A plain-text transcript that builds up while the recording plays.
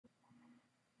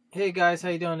Hey guys, how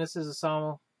you doing? This is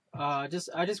Osama. I just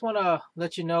want to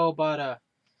let you know about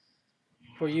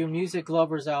for you music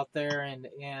lovers out there,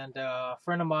 and a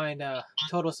friend of mine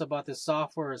told us about this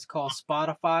software. It's called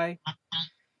Spotify,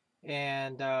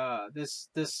 and this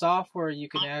software you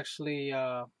can actually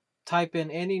type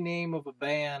in any name of a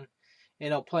band, and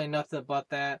it'll play nothing but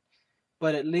that.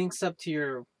 But it links up to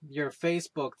your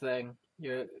Facebook thing,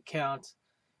 your account.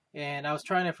 And I was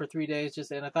trying it for 3 days,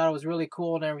 and I thought it was really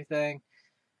cool and everything.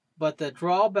 But the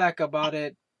drawback about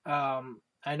it,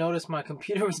 I noticed my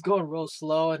computer was going real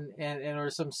slow and there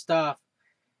was some stuff.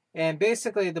 And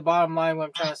basically, the bottom line, what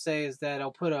I'm trying to say is that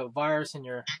it'll put a virus in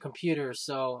your computer.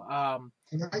 So,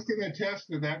 And I can attest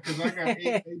to that because I got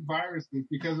eight viruses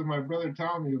because of my brother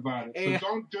telling me about it. So yeah,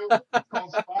 don't do it. It's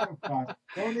called Spotify.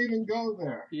 Don't even go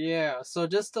there. yeah. So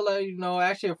just to let you know,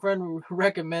 actually, a friend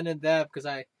recommended that because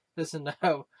I listened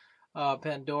to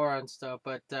Pandora and stuff.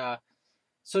 But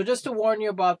so just to warn you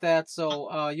about that,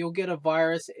 so you'll get a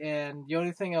virus, and the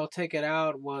only thing that'll take it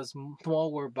out was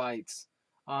Malwarebytes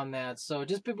on that. So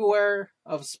just be aware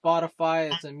of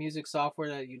Spotify. It's a music software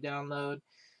that you download,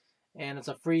 and it's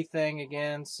a free thing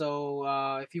again. So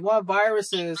if you want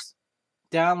viruses,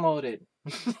 download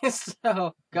it.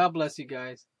 So God bless you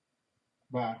guys.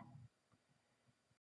 Bye.